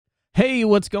Hey,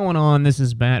 what's going on? This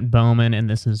is Matt Bowman, and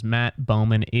this is Matt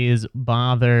Bowman is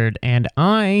Bothered, and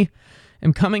I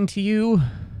am coming to you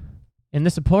in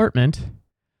this apartment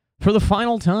for the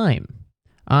final time.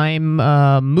 I'm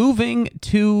moving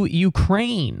to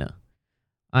Ukraine.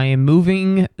 I am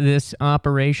moving this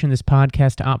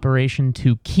podcast operation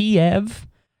to Kiev,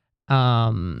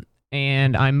 and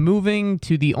I'm moving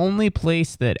to the only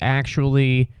place that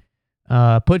actually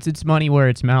puts its money where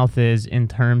its mouth is in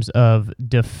terms of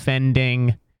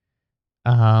defending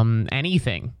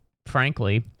anything,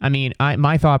 frankly. I mean,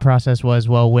 my thought process was,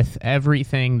 well, with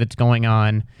everything that's going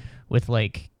on with,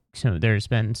 there's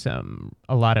been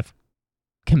a lot of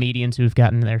comedians who've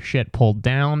gotten their shit pulled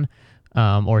down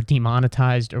or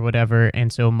demonetized or whatever,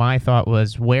 and so my thought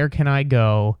was, where can I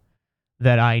go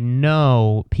that I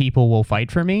know people will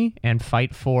fight for me and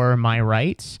fight for my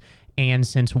rights? And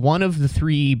since one of the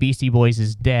three Beastie Boys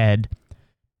is dead,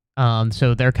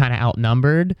 so they're kind of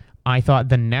outnumbered, I thought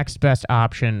the next best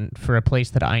option for a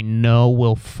place that I know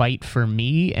will fight for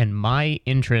me and my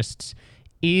interests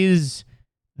is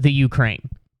the Ukraine.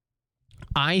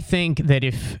 I think that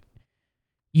if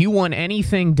you want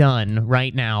anything done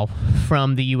right now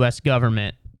from the U.S.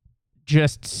 government,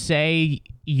 just say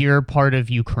you're part of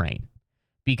Ukraine,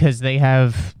 because they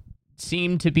have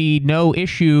seemed to be no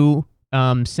issue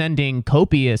sending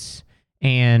copious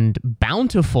and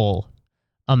bountiful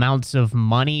amounts of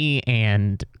money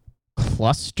and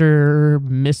cluster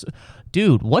missile.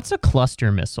 Dude, what's a cluster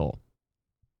missile?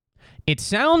 It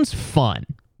sounds fun.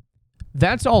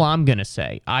 That's all I'm going to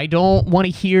say. I don't want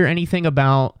to hear anything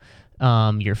about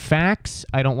your facts.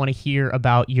 I don't want to hear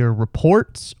about your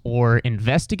reports or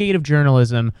investigative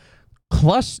journalism.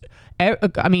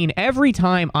 Every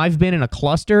time I've been in a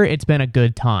cluster, it's been a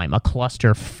good time. A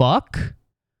cluster fuck?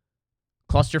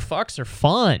 Cluster fucks are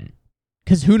fun.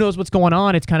 Because who knows what's going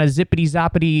on? It's kind of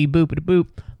zippity-zoppity, boopity-boop.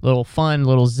 Little fun,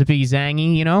 little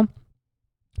zippy-zangy, you know?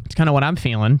 It's kind of what I'm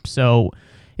feeling. So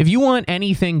if you want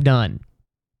anything done,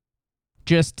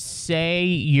 just say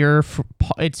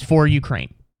it's for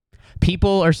Ukraine.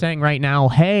 People are saying right now,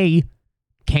 hey,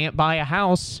 can't buy a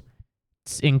house.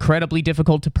 It's incredibly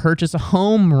difficult to purchase a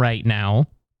home right now.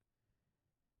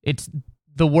 It's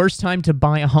the worst time to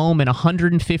buy a home in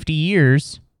 150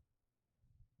 years.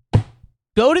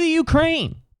 Go to the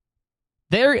Ukraine.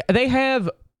 They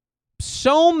have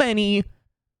so many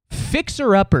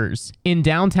fixer-uppers in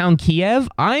downtown Kiev.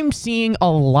 I'm seeing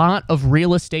a lot of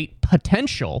real estate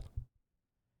potential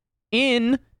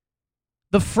in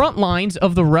the front lines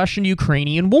of the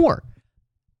Russian-Ukrainian war.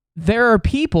 There are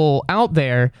people out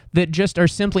there that just are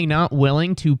simply not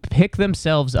willing to pick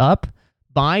themselves up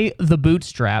by the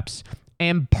bootstraps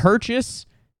and purchase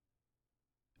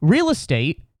real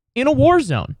estate in a war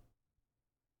zone.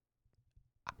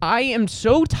 I am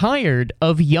so tired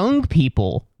of young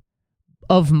people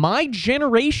of my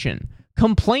generation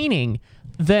complaining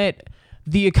that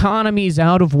the economy's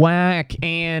out of whack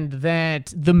and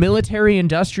that the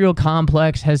military-industrial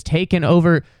complex has taken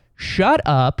over. Shut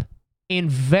up.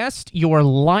 Invest your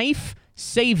life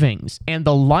savings and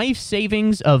the life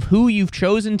savings of who you've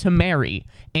chosen to marry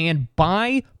and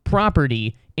buy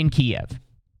property in Kiev.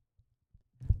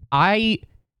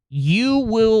 You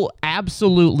will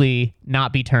absolutely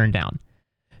not be turned down.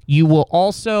 You will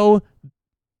also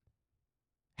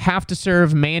have to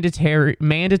serve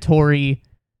mandatory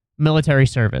military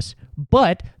service.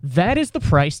 But that is the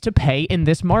price to pay in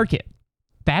this market.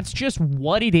 That's just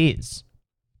what it is.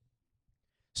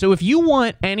 So if you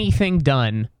want anything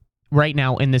done right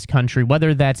now in this country,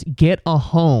 whether that's get a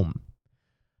home,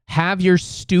 have your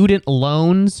student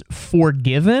loans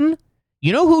forgiven,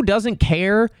 you know who doesn't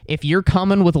care if you're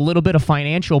coming with a little bit of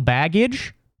financial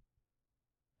baggage?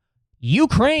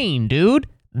 Ukraine, dude.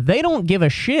 They don't give a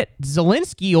shit.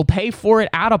 Zelensky will pay for it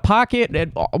out of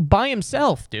pocket by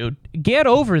himself, dude. Get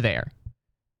over there.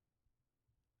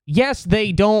 Yes,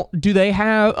 they don't. Do they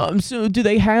have?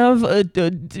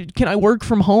 Can I work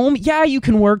from home? Yeah, you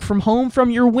can work from home from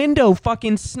your window,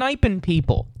 fucking sniping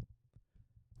people.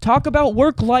 Talk about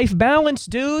work-life balance,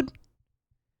 dude.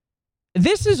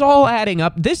 This is all adding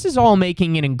up. This is all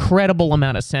making an incredible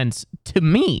amount of sense to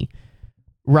me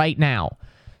right now.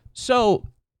 So,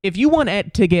 if you want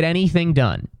to get anything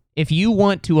done, if you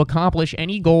want to accomplish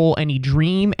any goal, any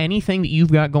dream, anything that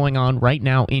you've got going on right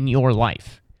now in your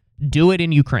life, do it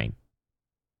in Ukraine.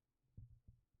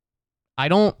 I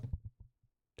don't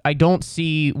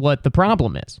see what the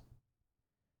problem is.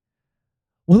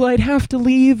 Well, I'd have to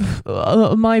leave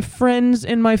my friends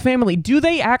and my family. Do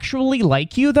they actually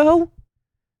like you, though?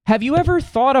 Have you ever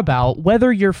thought about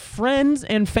whether your friends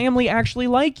and family actually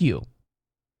like you?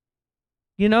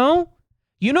 You know?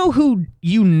 You know who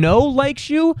you know likes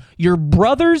you? Your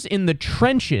brothers in the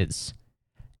trenches,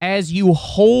 as you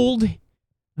hold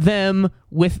them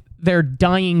with their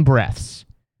dying breaths.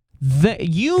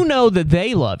 You know that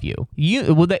they love you.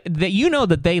 You know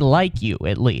that they like you,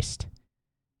 at least.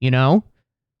 You know?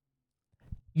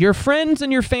 Your friends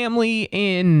and your family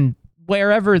in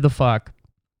wherever the fuck,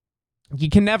 you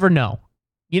can never know.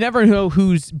 You never know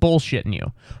who's bullshitting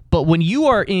you. But when you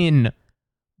are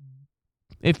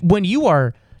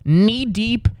knee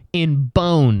deep in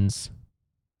bones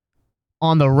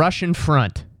on the Russian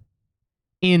front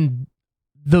in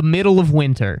the middle of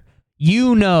winter,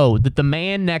 you know that the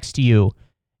man next to you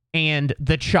and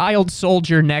the child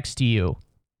soldier next to you,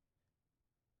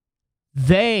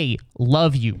 they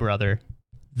love you, brother.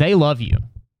 They love you.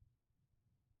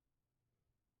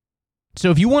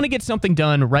 So if you want to get something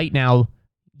done right now,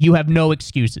 you have no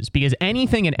excuses, because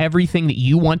anything and everything that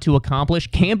you want to accomplish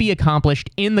can be accomplished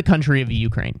in the country of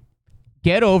Ukraine.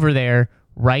 Get over there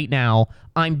right now.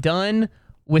 I'm done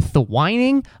with the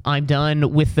whining. I'm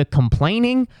done with the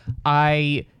complaining.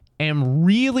 I am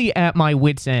really at my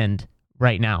wit's end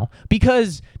right now,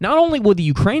 because not only will the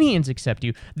Ukrainians accept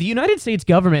you, the United States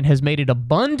government has made it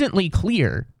abundantly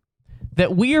clear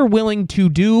that we are willing to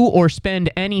do or spend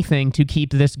anything to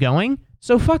keep this going.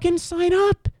 So fucking sign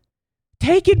up.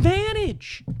 Take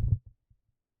advantage.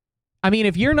 I mean,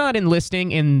 if you're not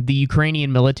enlisting in the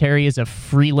Ukrainian military as a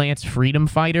freelance freedom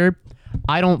fighter,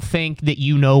 I don't think that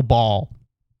you know ball.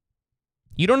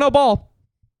 You don't know ball.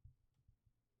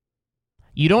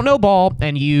 You don't know ball,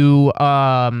 and you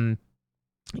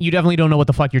definitely don't know what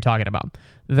the fuck you're talking about.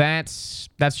 That's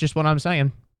just what I'm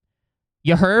saying.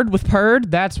 You heard with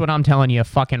Purd? That's what I'm telling you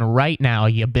fucking right now,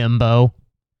 you bimbo.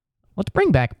 Let's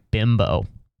bring back bimbo.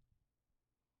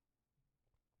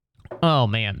 Oh,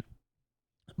 man.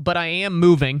 But I am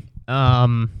moving,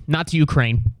 not to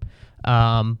Ukraine.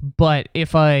 But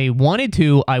if I wanted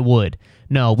to, I would.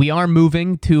 No, we are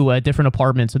moving to a different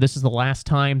apartment, so this is the last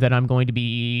time that I'm going to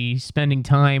be spending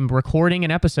time recording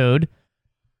an episode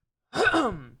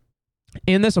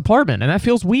in this apartment, and that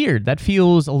feels weird. That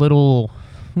feels a little...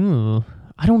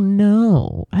 I don't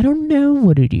know. I don't know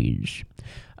what it is.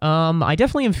 I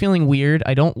definitely am feeling weird.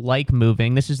 I don't like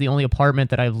moving. This is the only apartment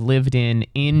that I've lived in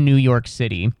New York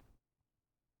City.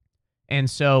 And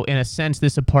so, in a sense,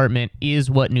 this apartment is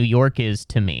what New York is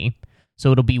to me.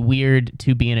 So it'll be weird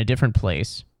to be in a different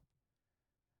place.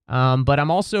 But I'm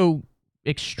also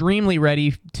extremely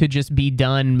ready to just be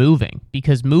done moving,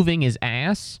 because moving is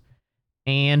ass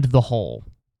and the hole.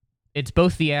 It's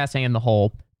both the ass and the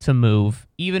hole to move,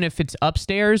 even if it's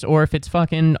upstairs or if it's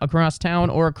fucking across town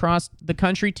or across the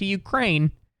country to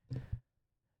Ukraine.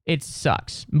 It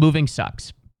sucks. Moving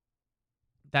sucks.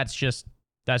 That's just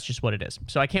what it is.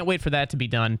 So I can't wait for that to be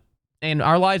done. And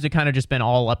our lives have kind of just been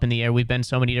all up in the air. We've been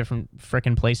so many different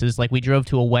frickin' places. Like, we drove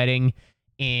to a wedding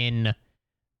in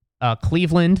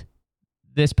Cleveland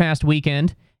this past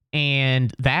weekend,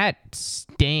 and that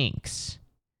stinks.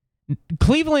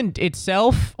 Cleveland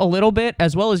itself, a little bit,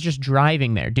 as well as just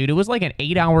driving there. Dude, it was like an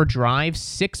 8-hour drive,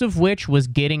 6 of which was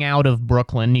getting out of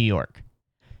Brooklyn, New York.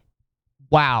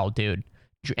 Wow, dude.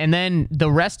 And then the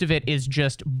rest of it is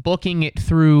just booking it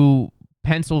through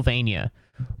Pennsylvania,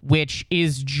 which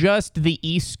is just the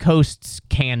East Coast's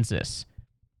Kansas.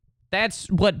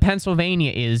 That's what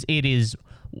Pennsylvania is. It is,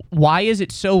 why is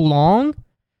it so long?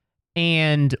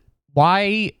 And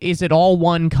why is it all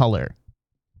one color?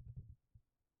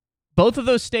 Both of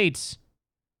those states,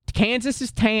 Kansas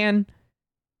is tan,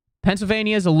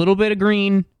 Pennsylvania is a little bit of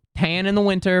green, tan in the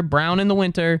winter, brown in the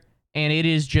winter, and it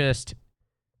is just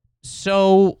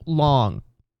so long.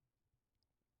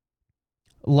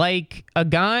 Like a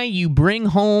guy you bring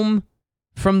home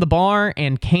from the bar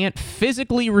and can't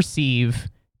physically receive.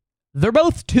 They're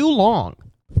both too long.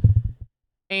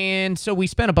 And so we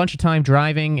spent a bunch of time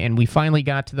driving, and we finally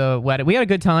got to the wedding. We had a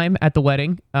good time at the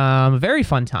wedding. A very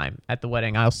fun time at the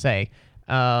wedding, I'll say.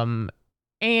 And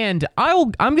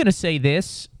I'm going to say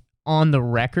this on the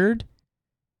record,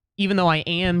 even though I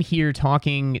am here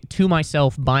talking to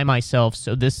myself by myself,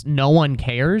 so no one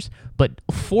cares. But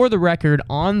for the record,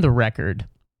 on the record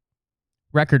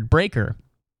breaker,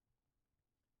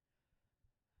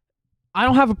 I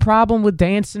don't have a problem with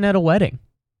dancing at a wedding.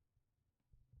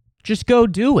 Just go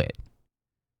do it.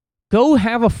 Go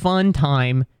have a fun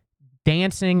time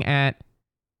dancing at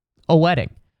a wedding.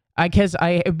 Because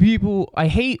I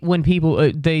hate when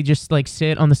people, they just like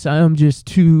sit on the side. I'm just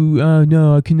too,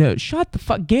 no, I cannot. Shut the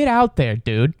fuck, get out there,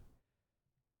 dude.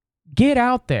 Get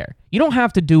out there. You don't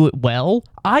have to do it well.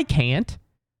 I can't.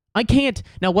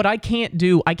 Now, what I can't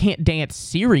do, I can't dance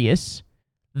serious.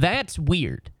 That's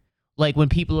weird. Like when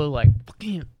people are like,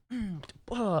 fucking,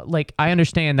 like, I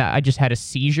understand that I just had a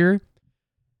seizure.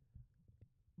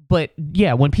 But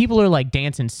yeah, when people are like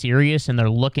dancing serious and they're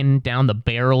looking down the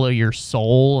barrel of your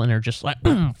soul and they're just like,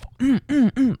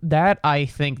 that, I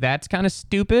think that's kind of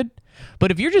stupid.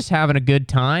 But if you're just having a good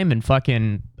time and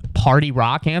fucking party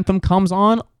rock anthem comes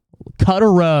on, cut a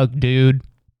rug, dude.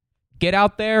 Get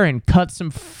out there and cut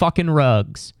some fucking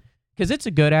rugs. Because it's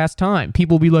a good ass time.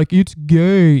 People be like, it's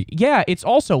gay. Yeah, it's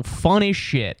also fun as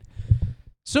shit.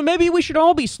 So maybe we should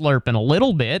all be slurping a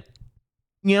little bit.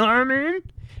 You know what I mean?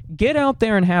 Get out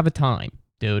there and have a time,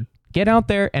 dude. Get out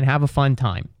there and have a fun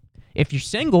time. If you're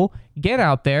single, get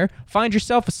out there, find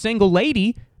yourself a single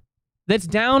lady that's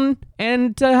down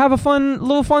and have a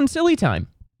little fun, silly time.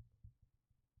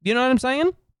 You know what I'm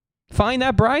saying? Find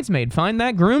that bridesmaid. Find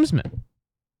that groomsman.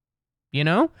 You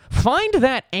know? Find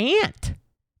that aunt.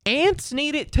 Ants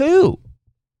need it too.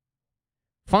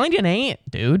 Find an aunt,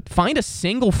 dude. Find a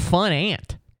single fun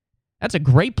aunt. That's a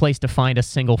great place to find a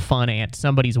single fun aunt.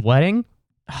 Somebody's wedding.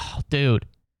 Oh, dude.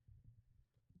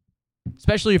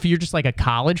 Especially if you're just like a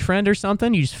college friend or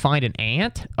something, you just find an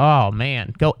aunt. Oh,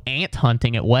 man. Go aunt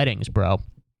hunting at weddings, bro.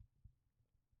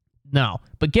 No,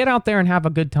 but get out there and have a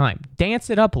good time. Dance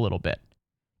it up a little bit.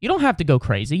 You don't have to go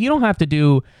crazy. You don't have to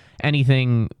do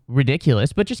anything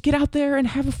ridiculous, but just get out there and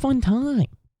have a fun time.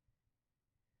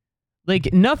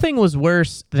 Like, nothing was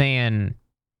worse than,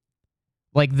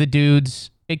 like, the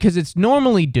dudes, because it's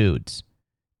normally dudes.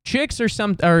 Chicks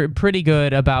are pretty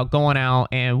good about going out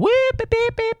and whoop, beep,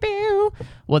 beep, beep, beep.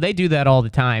 Well, they do that all the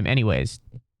time anyways.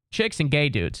 Chicks and gay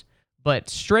dudes. But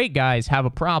straight guys have a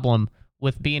problem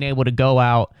with being able to go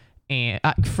out and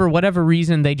for whatever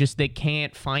reason they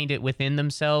can't find it within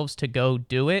themselves to go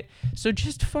do it. So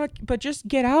just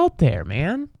get out there,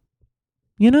 man.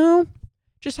 You know?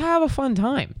 Just have a fun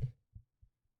time.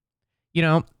 You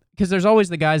know, because there's always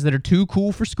the guys that are too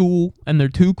cool for school and they're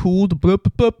too cool to blah,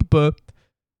 blah, blah, blah, blah.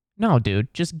 No,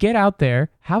 dude, just get out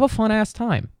there, have a fun-ass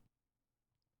time.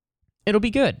 It'll be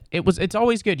good. It's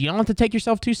always good. You don't have to take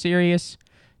yourself too serious.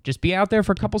 Just be out there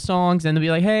for a couple songs and they'll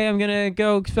be like, hey, I'm going to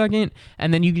go fucking...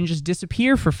 And then you can just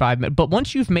disappear for 5 minutes. But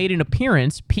once you've made an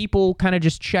appearance, people kind of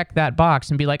just check that box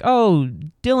and be like, oh,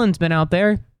 Dylan's been out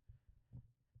there.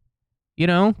 You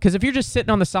know? Because if you're just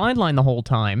sitting on the sideline the whole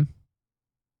time,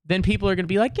 then people are going to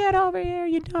be like, get over here,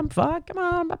 you dumb fuck. Come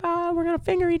on, bye-bye. We're going to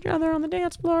finger each other on the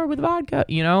dance floor with vodka.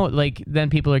 You know, like,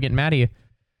 then people are getting mad at you.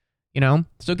 You know?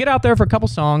 So get out there for a couple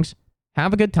songs,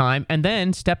 have a good time, and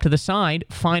then step to the side,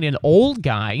 find an old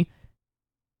guy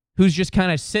who's just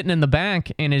kind of sitting in the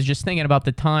back and is just thinking about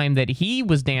the time that he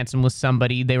was dancing with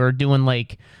somebody. They were doing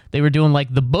like the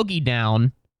boogie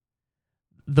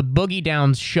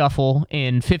down shuffle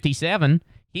in 57.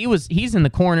 He's in the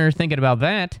corner thinking about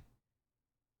that.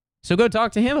 So go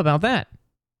talk to him about that.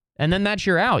 And then that's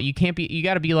your out. You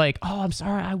got to be like, oh, I'm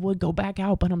sorry, I would go back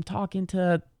out, but I'm talking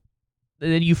to...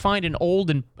 Then you find an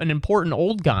important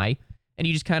old guy, and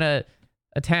you just kind of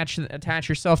attach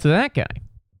yourself to that guy.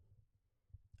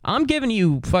 I'm giving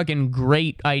you fucking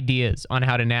great ideas on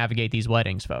how to navigate these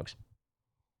weddings, folks.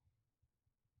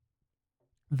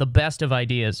 The best of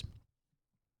ideas.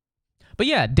 But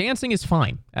yeah, dancing is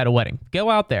fine at a wedding. Go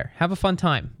out there. Have a fun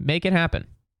time. Make it happen.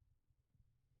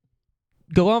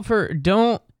 Go out for...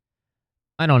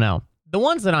 I don't know. The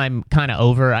ones that I'm kind of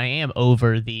over, I am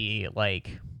over the,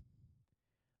 like...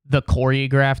 the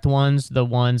choreographed ones. The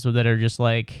ones that are just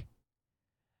like...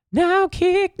 Now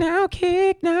kick, now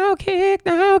kick, now kick,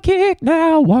 now kick,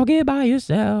 now walk it by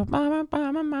yourself.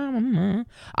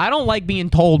 I don't like being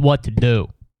told what to do.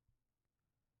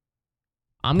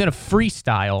 I'm going to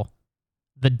freestyle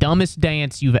the dumbest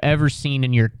dance you've ever seen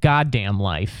in your goddamn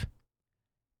life.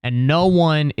 And no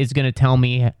one is going to tell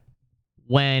me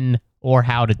when or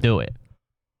how to do it.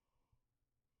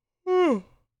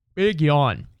 Big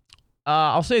yawn.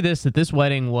 I'll say that this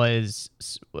wedding was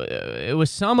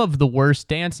some of the worst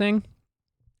dancing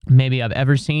maybe I've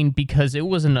ever seen because it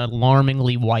was an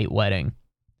alarmingly white wedding.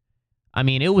 I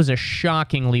mean, it was a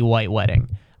shockingly white wedding.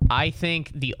 I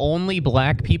think the only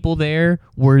black people there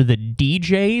were the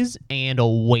DJs and a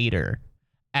waiter.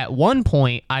 At one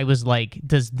point, I was like,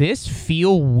 does this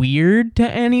feel weird to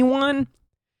anyone?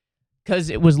 Because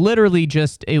it was literally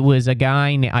it was a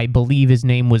guy, I believe his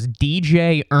name was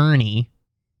DJ Ernie,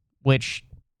 which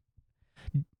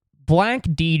black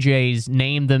DJs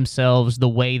name themselves the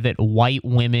way that white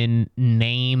women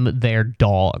name their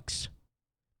dogs.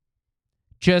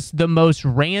 Just the most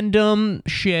random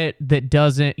shit that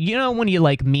doesn't... You know when you,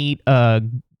 like, meet a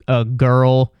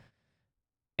girl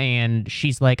and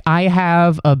she's like, I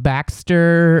have a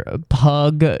Baxter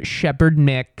Pug Shepherd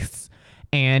mix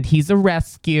and he's a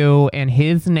rescue, and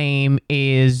his name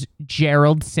is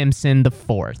Gerald Simpson the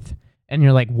Fourth. And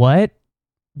you're like, what?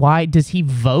 Why does he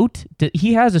vote?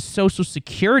 He has a social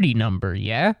security number,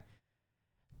 yeah?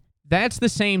 That's the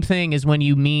same thing as when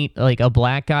you meet like a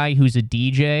black guy who's a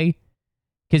DJ,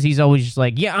 because he's always just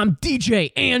like, yeah, I'm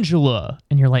DJ Angela.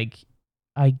 And you're like,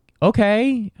 I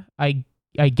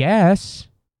guess.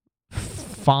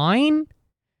 Fine.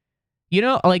 You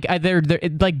know, like they're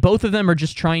like both of them are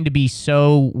just trying to be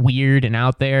so weird and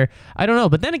out there. I don't know,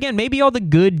 but then again, maybe all the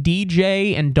good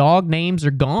DJ and dog names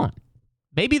are gone.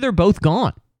 Maybe they're both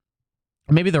gone.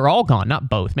 Or maybe they're all gone, not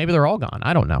both. Maybe they're all gone.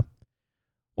 I don't know.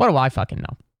 What do I fucking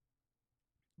know?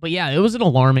 But yeah, it was an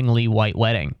alarmingly white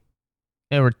wedding.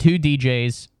 There were two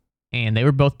DJs, and they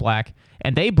were both black,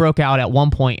 and they broke out at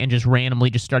one point and just randomly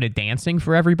just started dancing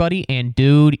for everybody. And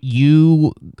dude,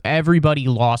 everybody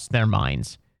lost their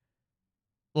minds.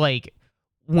 Like,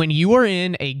 when you are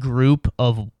in a group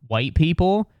of white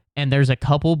people and there's a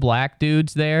couple black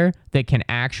dudes there that can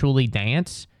actually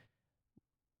dance,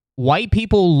 white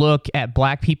people look at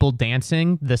black people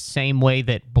dancing the same way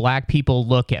that black people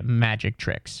look at magic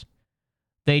tricks.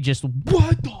 They just,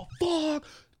 what the fuck?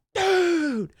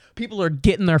 Dude! People are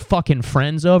getting their fucking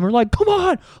friends over, like, come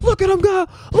on, look at him go,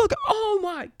 look, oh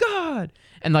my god.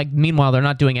 And like, meanwhile, they're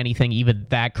not doing anything even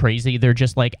that crazy. They're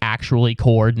just like actually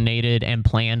coordinated and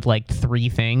planned like 3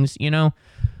 things, you know?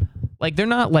 Like, they're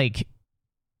not like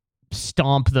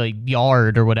stomp the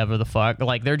yard or whatever the fuck.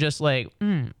 Like, they're just like,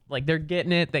 like they're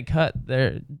getting it,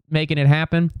 they're making it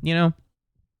happen, you know?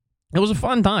 It was a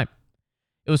fun time.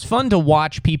 It was fun to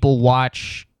watch people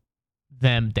watch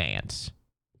them dance.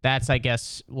 That's, I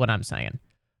guess, what I'm saying.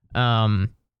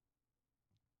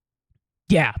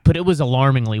 Yeah, but it was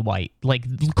alarmingly white. Like,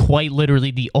 quite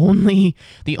literally, the only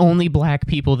black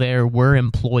people there were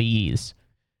employees.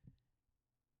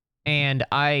 And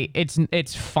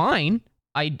it's fine.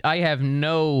 I have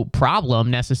no problem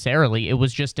necessarily. It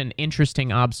was just an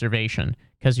interesting observation,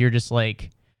 because you're just like,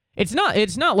 it's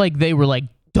not like they were like,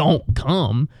 don't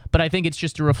come, but I think it's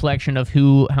just a reflection of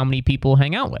how many people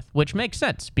hang out with, which makes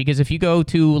sense, because if you go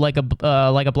to like a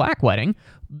black wedding,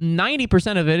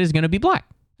 90% of it is going to be black.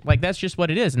 Like, that's just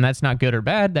what it is, and that's not good or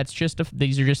bad. That's just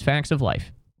these are just facts of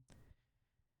life.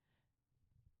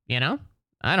 You know?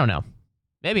 I don't know.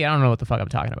 Maybe I don't know what the fuck I'm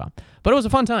talking about, but it was a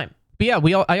fun time. But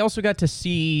yeah, I also got to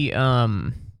see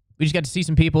we just got to see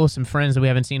some people, some friends that we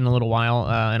haven't seen in a little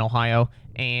while in Ohio,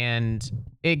 and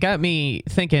it got me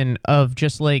thinking of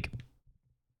just like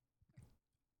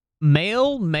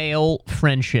male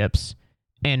friendships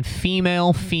and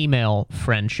female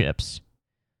friendships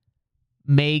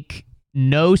make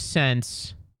no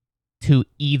sense to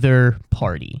either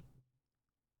party.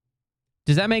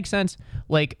 Does that make sense?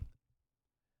 Like,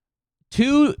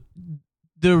 the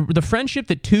friendship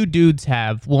that 2 dudes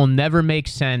have will never make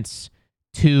sense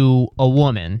to a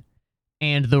woman,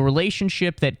 and the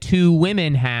relationship that 2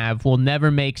 women have will never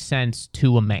make sense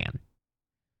to a man.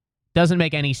 Doesn't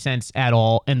make any sense at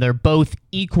all, and they're both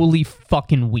equally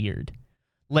fucking weird.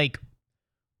 Like,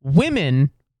 women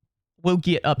will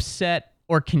get upset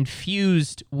or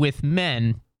confused with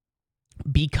men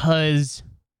because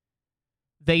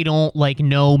they don't like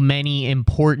know many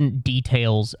important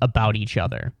details about each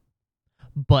other.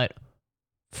 But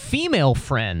female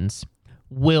friends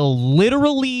will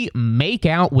literally make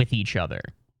out with each other.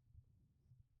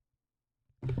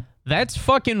 That's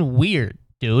fucking weird,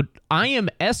 dude. I am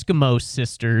Eskimo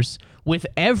sisters with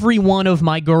every one of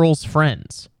my girl's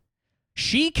friends.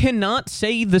 She cannot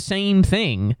say the same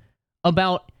thing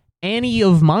about any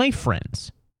of my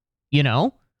friends, you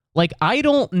know? Like, I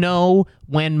don't know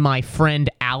when my friend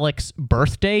Alex's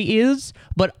birthday is,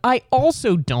 but I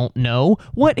also don't know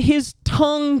what his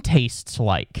tongue tastes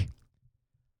like.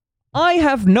 I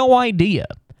have no idea.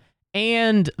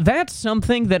 And that's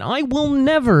something that I will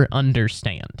never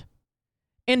understand.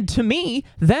 And to me,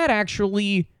 that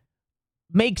actually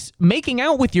makes making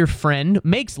out with your friend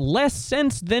makes less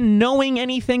sense than knowing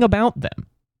anything about them.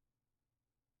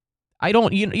 I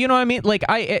don't, you know what I mean? Like,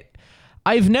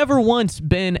 I've never once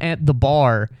been at the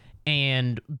bar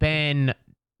and been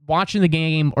watching the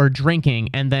game or drinking,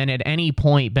 and then at any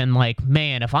point been like,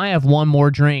 man, if I have one more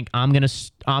drink, I'm gonna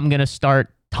start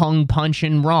tongue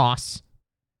punching Ross.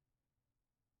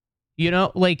 You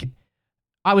know, like,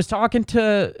 I was talking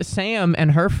to Sam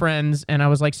and her friends, and I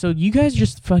was like, so you guys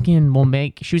just fucking will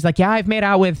make... She was like, yeah, I've made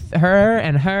out with her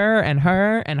and her and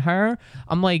her and her.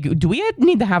 I'm like, do we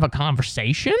need to have a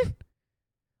conversation?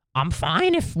 I'm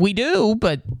fine if we do,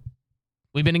 but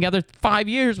we've been together 5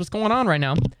 years. What's going on right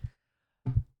now?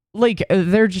 Like,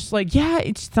 they're just like, yeah,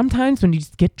 it's sometimes when you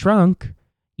just get drunk,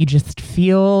 you just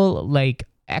feel like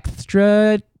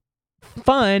extra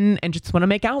fun and just want to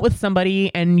make out with somebody,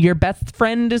 and your best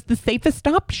friend is the safest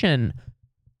option.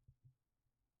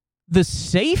 The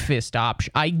safest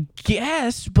option, I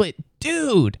guess, but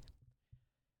dude,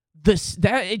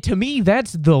 to me,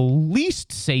 that's the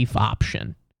least safe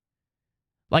option.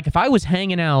 Like, if I was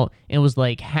hanging out and it was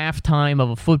like halftime of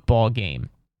a football game,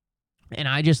 and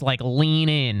I just like lean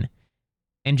in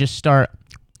and just start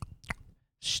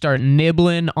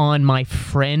nibbling on my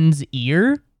friend's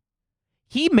ear,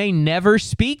 he may never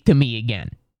speak to me again.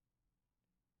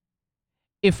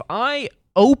 If I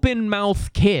open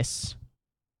mouth kiss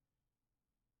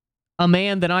a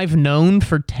man that I've known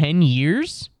for 10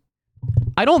 years,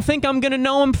 I don't think I'm going to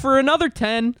know him for another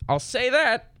 10. I'll say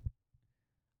that.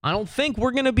 I don't think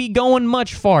we're going to be going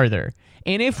much farther.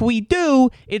 And if we do,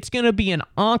 it's going to be an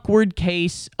awkward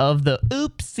case of the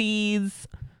oopsies.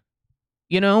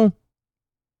 You know?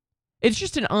 It's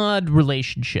just an odd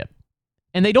relationship.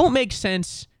 And they don't make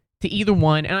sense to either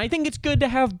one. And I think it's good to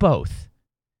have both.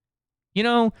 You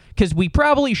know? Because we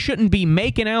probably shouldn't be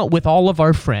making out with all of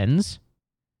our friends.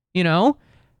 You know?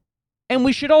 And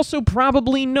we should also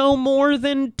probably know more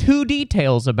than 2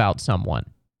 details about someone.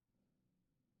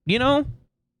 You know?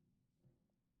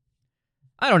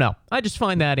 I don't know. I just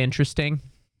find that interesting.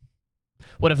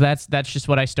 What if that's just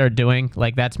what I start doing?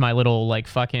 Like, that's my little, like,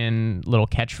 fucking little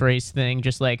catchphrase thing.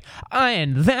 Just like,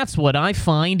 and that's what I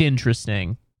find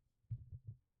interesting.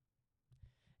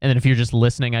 And then if you're just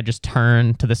listening, I just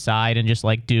turn to the side and just,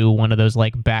 like, do one of those,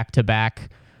 like,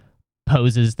 back-to-back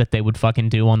poses that they would fucking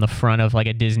do on the front of, like,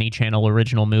 a Disney Channel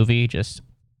original movie. Just,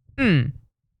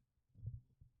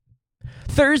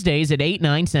 Thursdays at 8,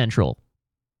 9 Central.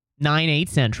 9, 8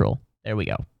 Central. There we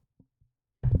go.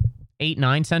 8,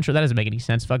 9 Central. That doesn't make any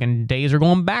sense. Fucking days are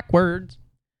going backwards.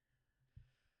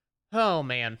 Oh,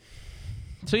 man.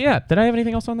 So, yeah. Did I have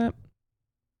anything else on that?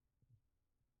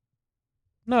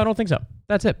 No, I don't think so.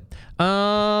 That's it.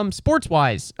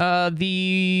 Sports-wise, the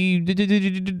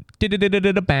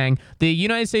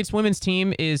United States women's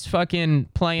team is fucking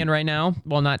playing right now.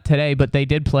 Well, not today, but they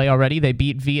did play already. They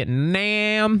beat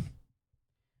Vietnam.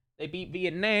 They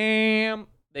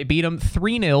beat them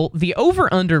 3-0. The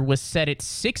over-under was set at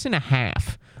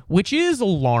 6.5, which is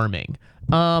alarming.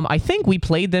 I think we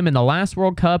played them in the last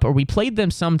World Cup, or we played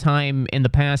them sometime in the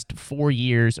past 4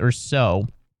 years or so.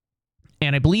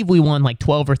 And I believe we won like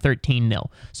 12 or 13-0.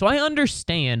 So I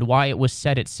understand why it was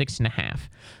set at 6.5.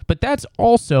 But that's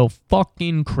also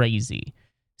fucking crazy.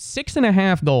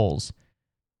 6.5 goals.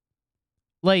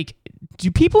 Like, do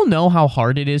people know how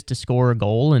hard it is to score a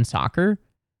goal in soccer?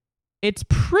 It's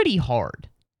pretty hard.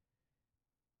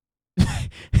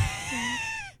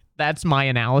 That's my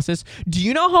analysis. Do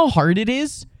you know how hard it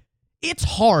is? It's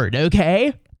hard,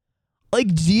 okay?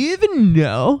 Like, do you even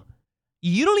know?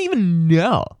 You don't even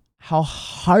know how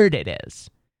hard it is.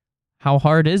 How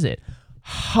hard is it?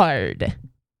 Hard.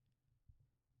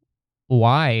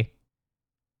 Why?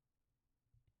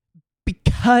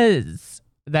 Because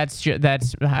that's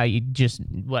how you just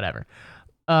whatever.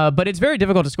 But it's very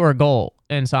difficult to score a goal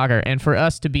in soccer, and for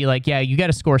us to be like, yeah, you got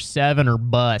to score 7 or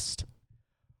bust.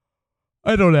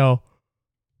 I don't know.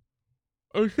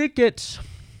 I think it's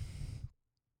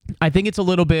a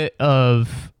little bit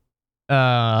of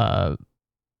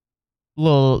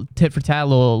little tit for tat,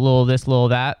 little this, little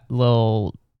that,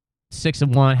 little 6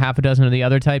 of one, half a dozen of the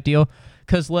other type deal.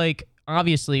 Because, like,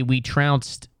 obviously we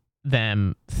trounced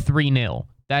them 3-0.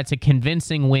 That's a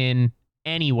convincing win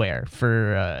anywhere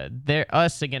for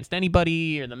us against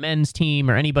anybody, or the men's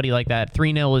team, or anybody like that.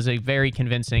 3-0 is a very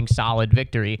convincing, solid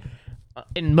victory.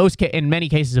 In many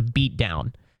cases, a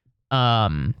beatdown.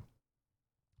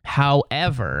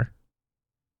 However,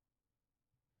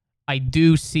 I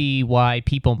do see why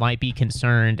people might be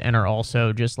concerned and are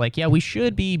also just like, yeah, we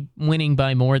should be winning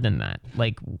by more than that.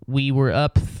 Like, we were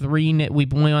up 3-0. We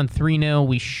won 3-0.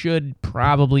 We should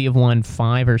probably have won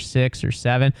 5 or 6 or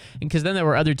 7. Because then there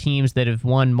were other teams that have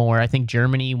won more. I think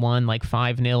Germany won like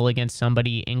 5-0 against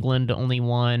somebody. England only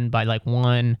won by like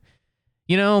 1.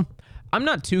 You know, I'm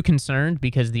not too concerned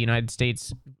because the United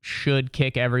States should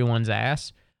kick everyone's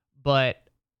ass. But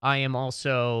I am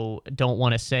also don't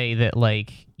want to say that,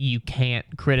 like, you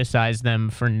can't criticize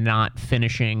them for not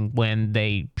finishing when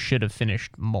they should have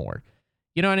finished more.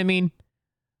 You know what I mean?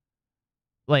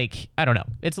 Like, I don't know.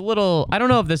 It's a little, I don't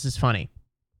know if this is funny,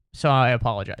 so I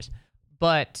apologize.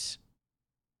 But,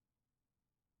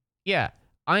 yeah,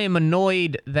 I am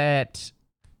annoyed that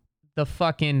the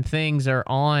fucking things are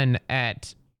on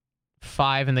at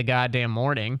 5 in the goddamn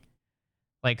morning.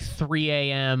 Like 3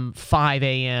 a.m., 5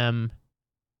 a.m.,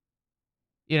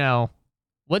 you know,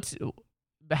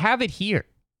 have it here.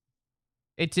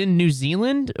 It's in New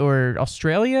Zealand or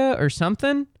Australia or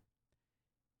something.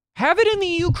 Have it in the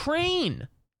Ukraine.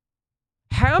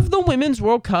 Have the Women's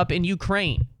World Cup in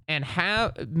Ukraine and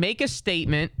make a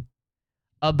statement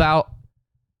about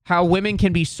how women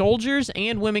can be soldiers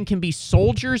and women can be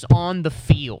soldiers on the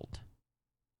field.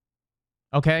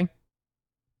 Okay?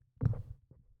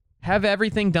 Have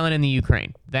everything done in the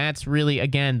Ukraine. That's really,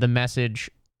 again, the message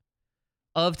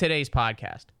of today's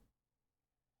podcast.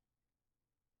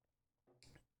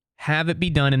 Have it be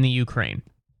done in the Ukraine.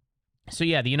 So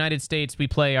yeah, the United States, we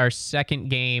play our second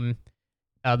game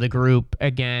of the group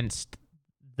against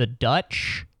the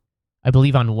Dutch, I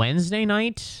believe on Wednesday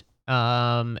night.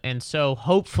 And so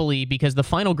hopefully, because the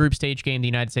final group stage game the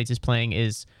United States is playing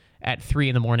is at 3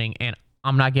 in the morning, and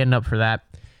I'm not getting up for that.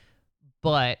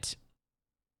 But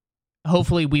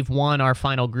hopefully we've won our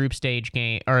final group stage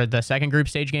game, or the second group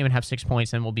stage game, and have 6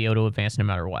 points, and we'll be able to advance no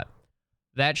matter what.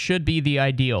 That should be the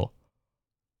ideal.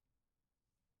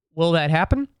 Will that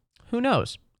happen? Who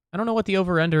knows? I don't know what the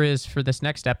over-under is for this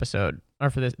next episode, or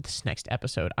for this next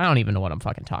episode. I don't even know what I'm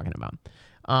fucking talking about.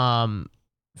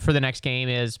 For the next game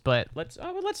is, but let's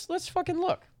fucking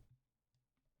look.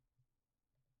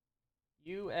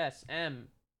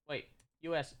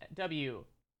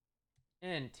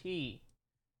 USWNT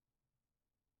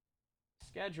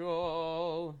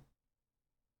schedule.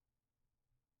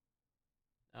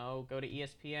 Oh, go to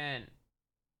ESPN.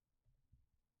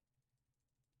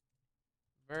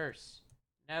 Versus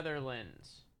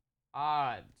Netherlands.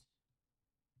 Odds.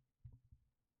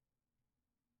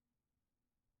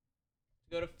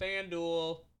 Go to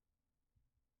FanDuel.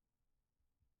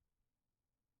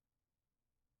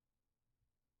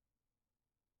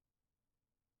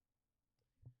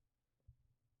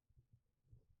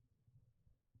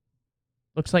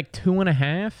 Looks like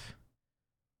 2.5.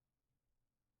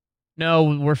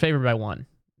 No, we're favored by 1.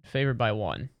 Favored by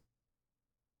 1.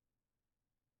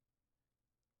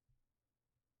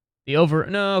 The over...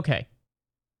 No, okay.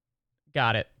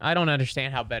 Got it. I don't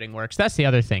understand how betting works. That's the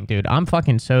other thing, dude. I'm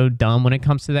fucking so dumb when it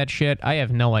comes to that shit. I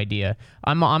have no idea.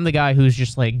 I'm the guy who's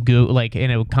just like in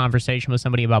a conversation with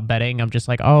somebody about betting. I'm just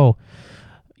like, oh,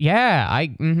 yeah,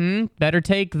 better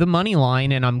take the money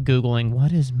line. And I'm Googling,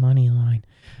 what is money line?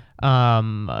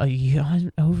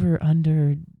 Over,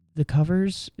 under the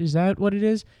covers? Is that what it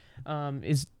is?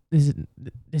 Is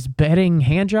betting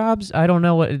hand jobs? I don't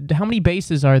know how many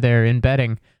bases are there in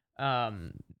betting.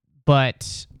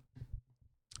 But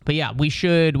yeah, we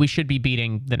should be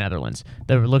beating the Netherlands.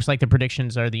 It looks like the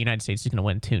predictions are the United States is going to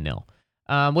win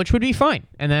 2-0, which would be fine.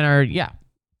 And then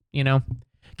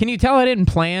can you tell I didn't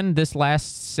plan this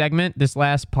last segment, this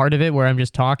last part of it where I'm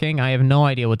just talking? I have no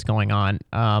idea what's going on.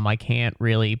 I can't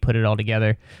really put it all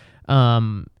together.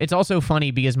 It's also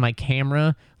funny because my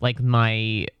camera, like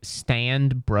my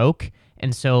stand broke.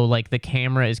 And so like the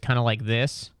camera is kind of like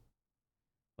this.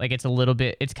 Like it's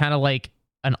kind of like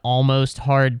an almost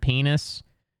hard penis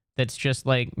that's just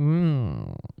like,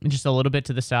 just a little bit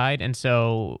to the side. And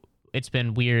so it's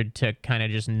been weird to kind of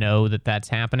just know that that's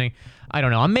happening. I don't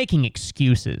know. I'm making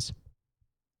excuses.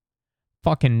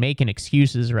 Fucking making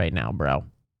excuses right now, bro.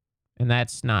 And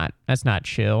that's not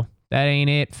chill. That ain't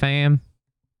it, fam.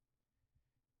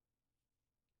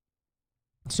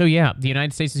 So yeah, the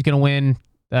United States is going to win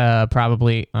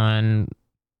probably on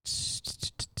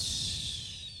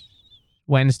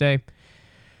Wednesday.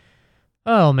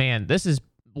 Oh man, I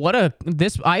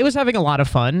was having a lot of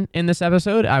fun in this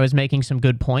episode. I was making some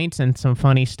good points and some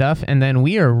funny stuff, and then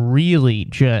we are really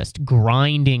just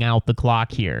grinding out the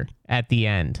clock here at the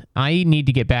end. I need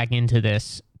to get back into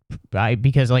this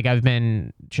because like I've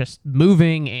been just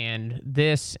moving and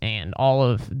this and all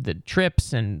of the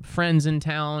trips and friends in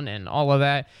town and all of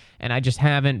that, and I just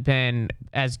haven't been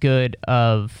as good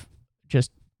of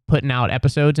just putting out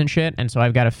episodes and shit, and so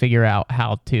I've got to figure out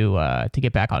how to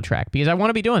get back on track because I want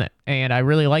to be doing it, and I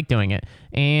really like doing it,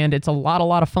 and it's a lot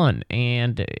of fun,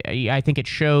 and I think it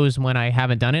shows when I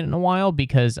haven't done it in a while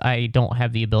because I don't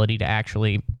have the ability to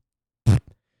actually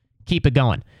keep it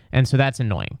going, and so that's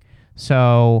annoying.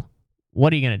 So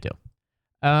what are you gonna do?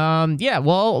 Yeah,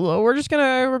 well, we're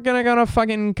gonna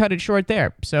fucking cut it short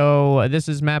there. So this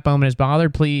is Matt Bowman is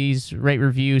Bothered. Please rate,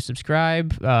 review,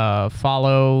 subscribe,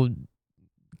 follow.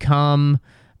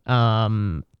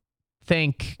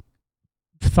 Think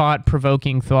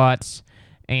thought-provoking thoughts,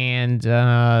 and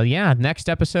next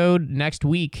episode next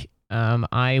week,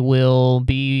 there will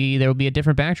be a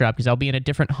different backdrop because I'll be in a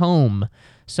different home.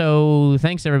 So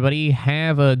thanks everybody,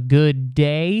 have a good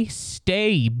day,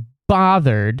 stay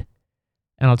bothered,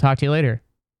 and I'll talk to you later.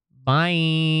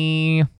 Bye.